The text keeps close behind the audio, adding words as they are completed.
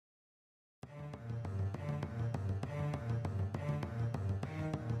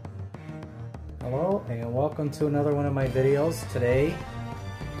Hello and welcome to another one of my videos. Today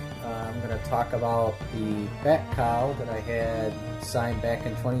I'm going to talk about the Bat Cowl that I had signed back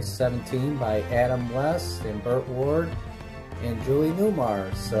in 2017 by Adam West and Burt Ward and Julie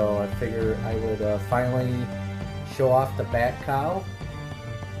Newmar. So I figured I would finally show off the Bat Cowl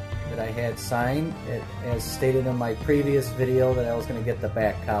that I had signed. As stated in my previous video that I was going to get the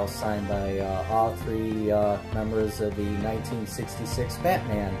Bat Cowl signed by all three members of the 1966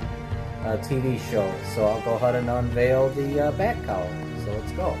 Batman TV show. So I'll go ahead and unveil the Bat Cowl. So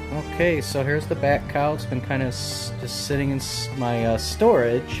let's go. Okay, so here's the Bat Cowl. It's been kind of just sitting in my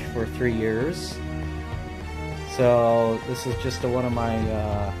storage for 3 years. So this is just one of my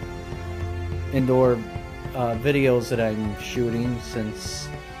indoor videos that I'm shooting since,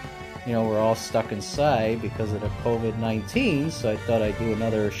 you know, we're all stuck inside because of the COVID-19. So I thought I'd do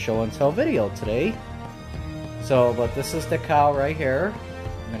another show and tell video today. So, but this is the cowl right here.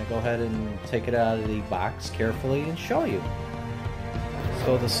 I'm going to go ahead and take it out of the box carefully and show you.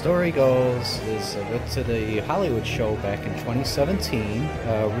 So the story goes is I went to the Hollywood show back in 2017.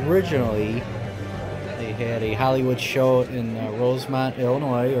 Originally, they had a Hollywood show in Rosemont,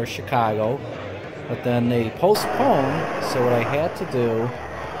 Illinois, or Chicago, but then they postponed. So what I had to do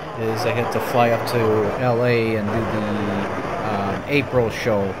is I had to fly up to LA and do the April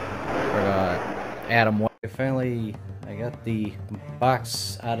show for Adam West. Finally, I got the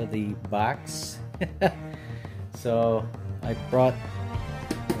box out of the box. So I brought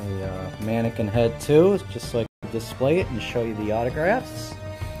a mannequin head too, just so I can display it and show you the autographs.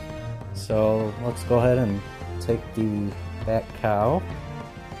 So let's go ahead and take the Bat Cowl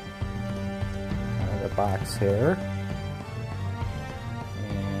out of the box here.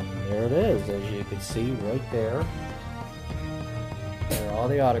 And there it is, as you can see right there. There are all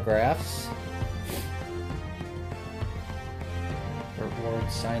the autographs.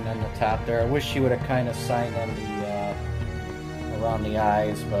 Ward signed on the top there. I wish she would have kind of signed on the around the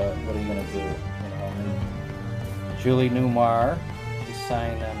eyes, but what are you gonna do? You know. And Julie Newmar, she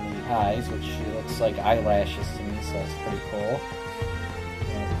signed on the eyes, which she looks like eyelashes to me, so that's pretty cool.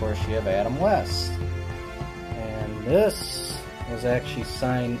 And of course, you have Adam West. And this was actually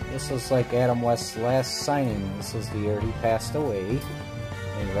signed. This was like Adam West's last signing. This was the year he passed away.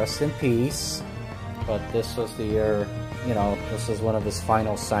 And rest in peace. But this was the year, you know, this is one of his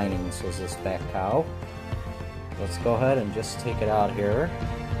final signings, was this Bat Cowl. Let's go ahead and just take it out here.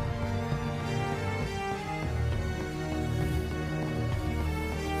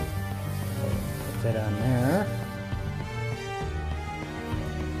 Put that on there.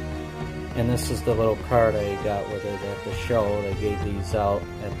 And this is the little card I got with it at the show. They gave these out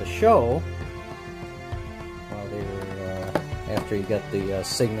at the show while they were, after you get the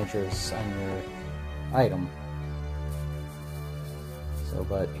signatures on your item. So,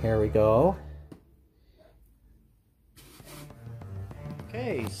 but here we go.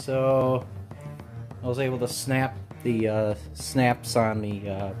 Okay, so I was able to snap the snaps on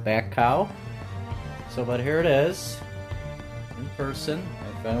the Bat Cowl. So, but here it is in person.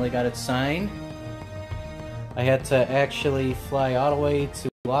 I finally got it signed. I had to actually fly all the way to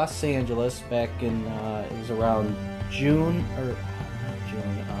Los Angeles back in it was around June, or not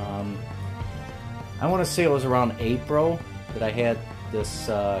June. I want to say it was around April that I had this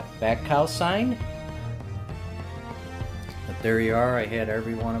Bat Cowl signed. But there you are. I had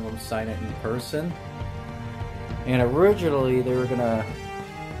every one of them sign it in person. And originally they were gonna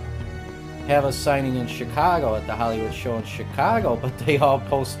have a signing in Chicago at the Hollywood show in Chicago, but they all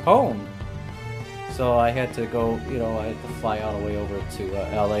postponed. So I had to go, you know, I had to fly all the way over to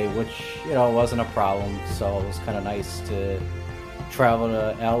LA, which, you know, wasn't a problem. So it was kind of nice to travel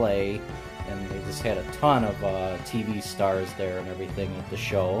to LA. And they just had a ton of TV stars there and everything at the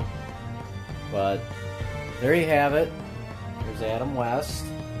show. But there you have it. There's Adam West,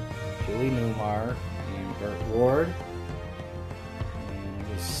 Julie Newmar, and Burt Ward. And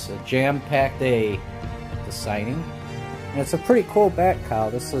it was a jam-packed day at the signing. And it's a pretty cool Bat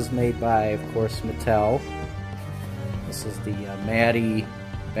Cowl. This was made by, of course, Mattel. This is the Matty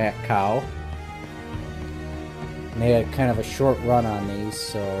Bat Cowl. And they had kind of a short run on these,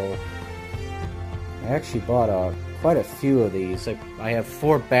 so I actually bought quite a few of these. I have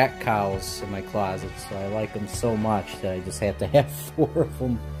 4 Bat Cowls in my closet, so I like them so much that I just had to have 4 of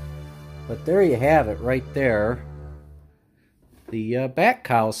them. But there you have it, right there. The Bat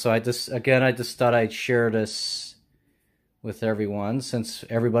Cowl. So I just thought I'd share this with everyone, since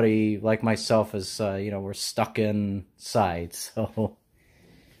everybody, like myself, is, you know, we're stuck inside, so.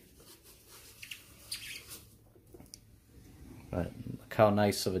 But look how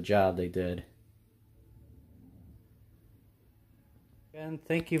nice of a job they did. And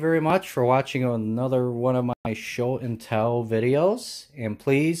thank you very much for watching another one of my show and tell videos. And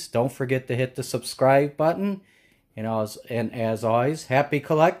please don't forget to hit the subscribe button. And as always, happy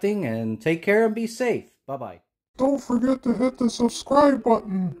collecting and take care and be safe. Bye-bye. Don't forget to hit the subscribe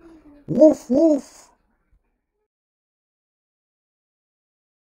button. Woof woof.